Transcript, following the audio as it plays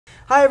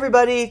Hi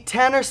everybody,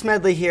 Tanner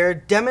Smedley here,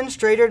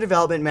 Demonstrator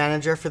Development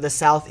Manager for the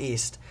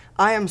Southeast.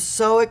 I am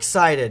so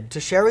excited to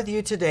share with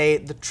you today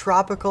the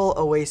Tropical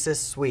Oasis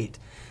Suite.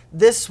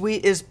 This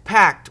suite is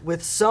packed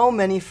with so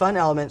many fun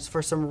elements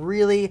for some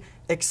really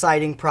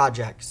exciting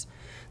projects.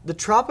 The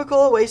Tropical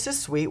Oasis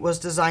Suite was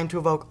designed to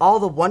evoke all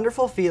the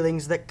wonderful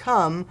feelings that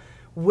come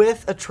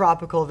with a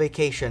tropical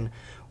vacation.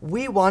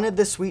 We wanted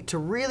the suite to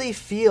really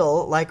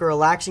feel like a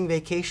relaxing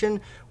vacation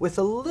with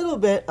a little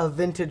bit of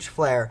vintage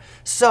flair.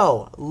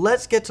 So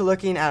let's get to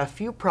looking at a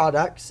few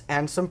products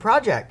and some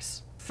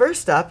projects.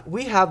 First up,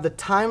 we have the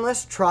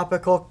Timeless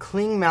Tropical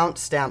Cling Mount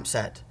Stamp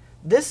Set.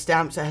 This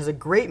stamp set has a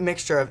great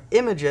mixture of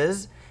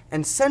images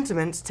and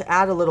sentiments to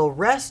add a little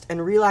rest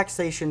and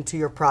relaxation to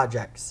your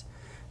projects.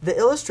 The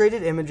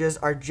illustrated images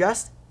are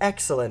just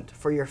excellent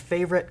for your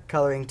favorite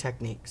coloring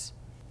techniques.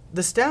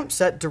 The stamp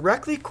set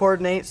directly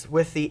coordinates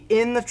with the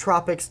In the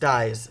Tropics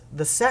dies.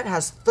 The set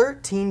has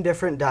 13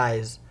 different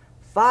dies.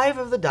 5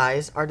 of the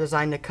dies are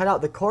designed to cut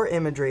out the core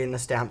imagery in the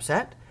stamp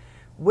set,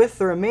 with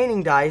the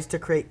remaining dies to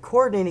create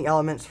coordinating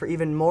elements for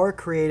even more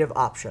creative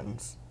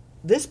options.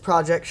 This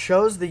project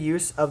shows the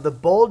use of the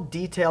bold,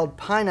 detailed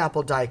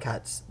pineapple die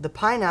cuts. The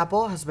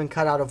pineapple has been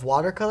cut out of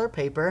watercolor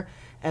paper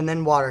and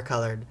then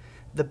watercolored.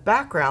 The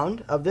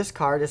background of this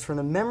card is from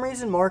the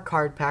Memories and More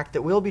card pack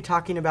that we'll be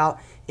talking about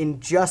in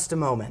just a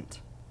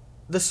moment.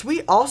 The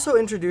suite also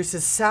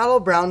introduces Saddle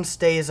Brown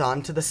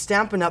Stays-On to the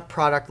Stampin' Up!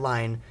 Product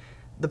line.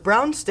 The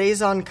brown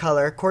Stays-On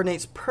color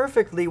coordinates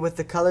perfectly with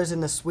the colors in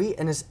the suite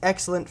and is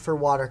excellent for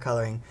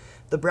watercoloring.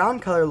 The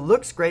brown color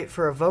looks great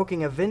for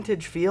evoking a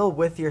vintage feel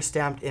with your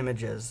stamped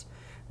images.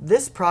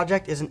 This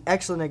project is an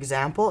excellent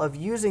example of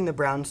using the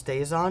brown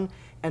Stays-On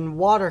and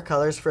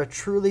watercolors for a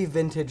truly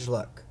vintage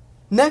look.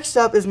 Next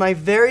up is my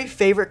very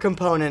favorite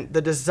component,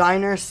 the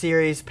Designer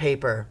Series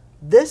paper.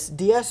 This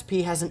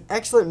DSP has an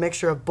excellent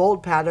mixture of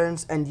bold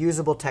patterns and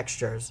usable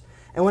textures.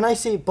 And when I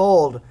say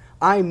bold,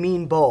 I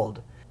mean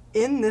bold.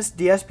 In this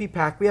DSP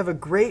pack, we have a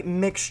great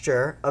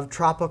mixture of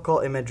tropical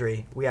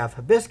imagery. We have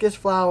hibiscus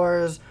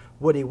flowers,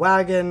 woody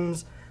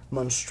wagons,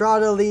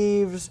 monstrata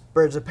leaves,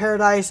 birds of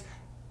paradise,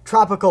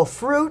 tropical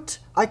fruit.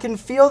 I can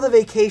feel the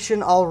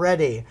vacation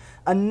already.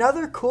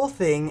 Another cool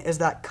thing is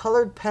that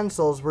colored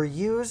pencils were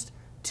used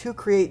to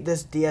create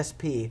this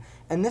DSP,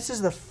 and this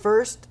is the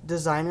first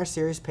Designer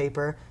Series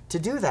paper to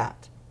do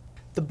that.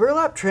 The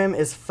burlap trim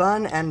is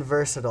fun and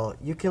versatile.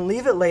 You can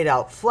leave it laid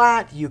out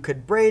flat, you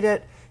could braid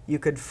it, you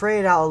could fray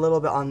it out a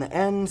little bit on the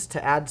ends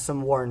to add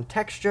some worn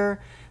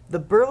texture. The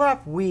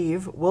burlap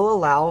weave will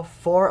allow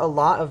for a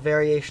lot of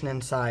variation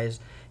in size.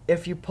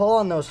 If you pull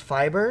on those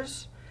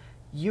fibers,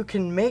 you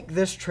can make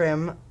this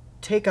trim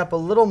take up a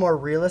little more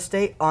real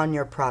estate on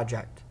your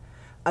project.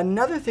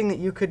 Another thing that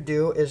you could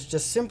do is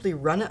just simply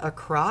run it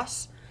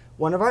across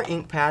one of our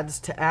ink pads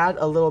to add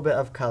a little bit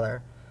of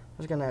color. I'm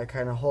just going to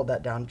kind of hold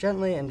that down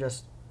gently and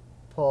just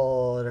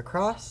pull it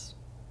across.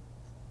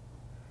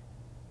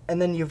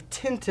 And then you've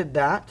tinted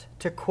that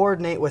to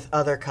coordinate with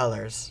other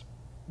colors.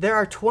 There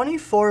are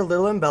 24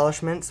 little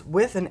embellishments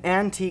with an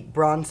antique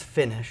bronze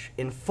finish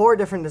in 4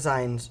 different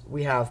designs.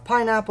 We have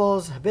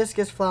pineapples,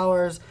 hibiscus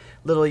flowers,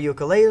 little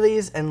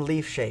ukuleles, and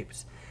leaf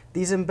shapes.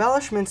 These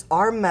embellishments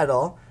are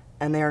metal,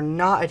 and they are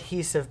not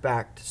adhesive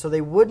backed, so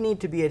they would need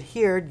to be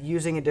adhered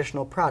using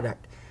additional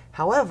product.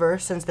 However,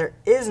 since there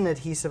is an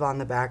adhesive on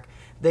the back,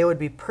 they would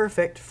be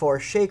perfect for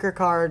shaker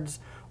cards,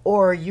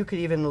 or you could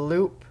even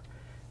loop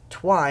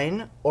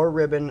twine or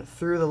ribbon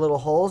through the little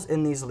holes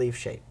in these leaf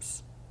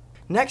shapes.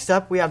 Next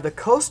up, we have the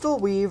Coastal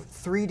Weave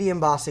 3D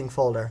embossing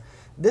folder.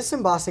 This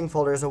embossing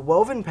folder is a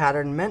woven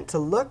pattern meant to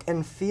look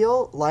and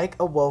feel like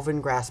a woven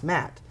grass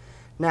mat.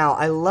 Now,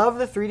 I love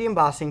the 3D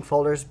embossing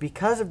folders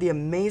because of the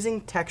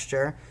amazing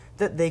texture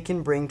that they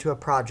can bring to a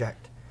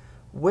project.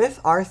 With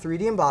our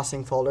 3D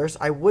embossing folders,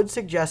 I would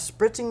suggest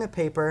spritzing the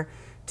paper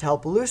to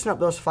help loosen up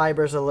those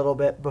fibers a little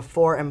bit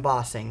before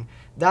embossing.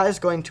 That is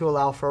going to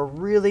allow for a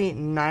really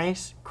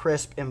nice,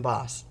 crisp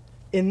emboss.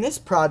 In this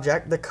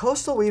project, the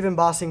Coastal Weave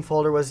embossing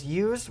folder was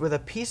used with a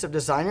piece of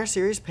Designer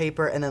Series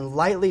paper and then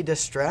lightly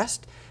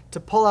distressed to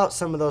pull out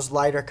some of those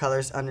lighter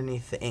colors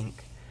underneath the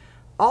ink.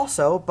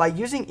 Also, by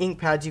using ink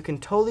pads, you can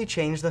totally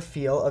change the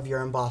feel of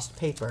your embossed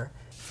paper.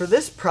 For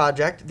this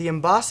project, the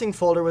embossing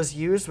folder was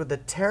used with the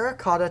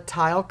terracotta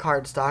tile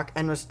cardstock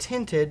and was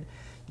tinted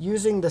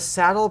using the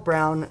Saddle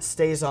Brown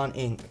Stays-On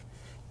ink.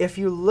 If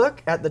you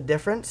look at the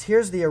difference,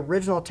 here's the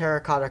original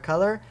terracotta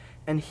color,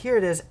 and here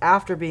it is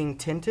after being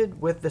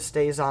tinted with the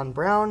Stays-On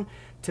brown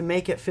to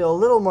make it feel a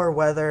little more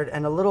weathered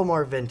and a little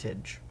more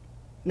vintage.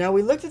 Now,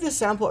 we looked at this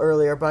sample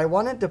earlier, but I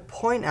wanted to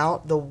point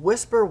out the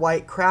Whisper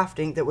White craft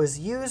ink that was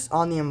used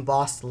on the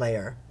embossed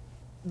layer.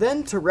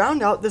 Then, to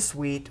round out the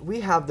suite,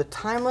 we have the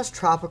Timeless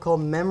Tropical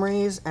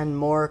Memories and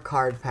More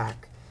card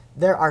pack.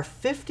 There are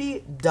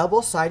 50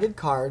 double-sided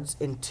cards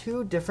in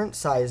 2 different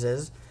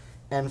sizes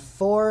and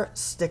 4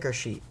 sticker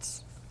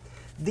sheets.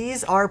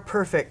 These are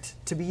perfect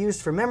to be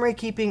used for memory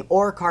keeping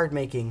or card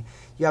making.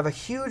 You have a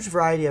huge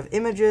variety of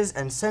images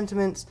and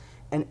sentiments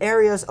and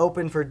areas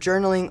open for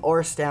journaling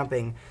or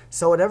stamping.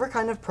 So whatever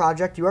kind of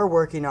project you are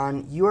working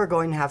on, you are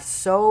going to have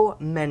so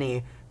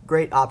many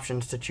great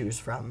options to choose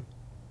from.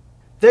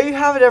 There you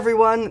have it,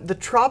 everyone, the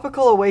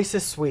Tropical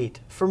Oasis Suite.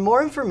 For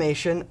more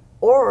information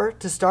or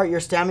to start your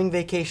stamping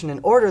vacation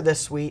and order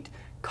this suite,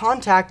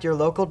 contact your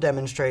local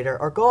demonstrator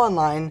or go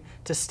online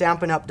to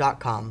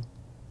stampinup.com.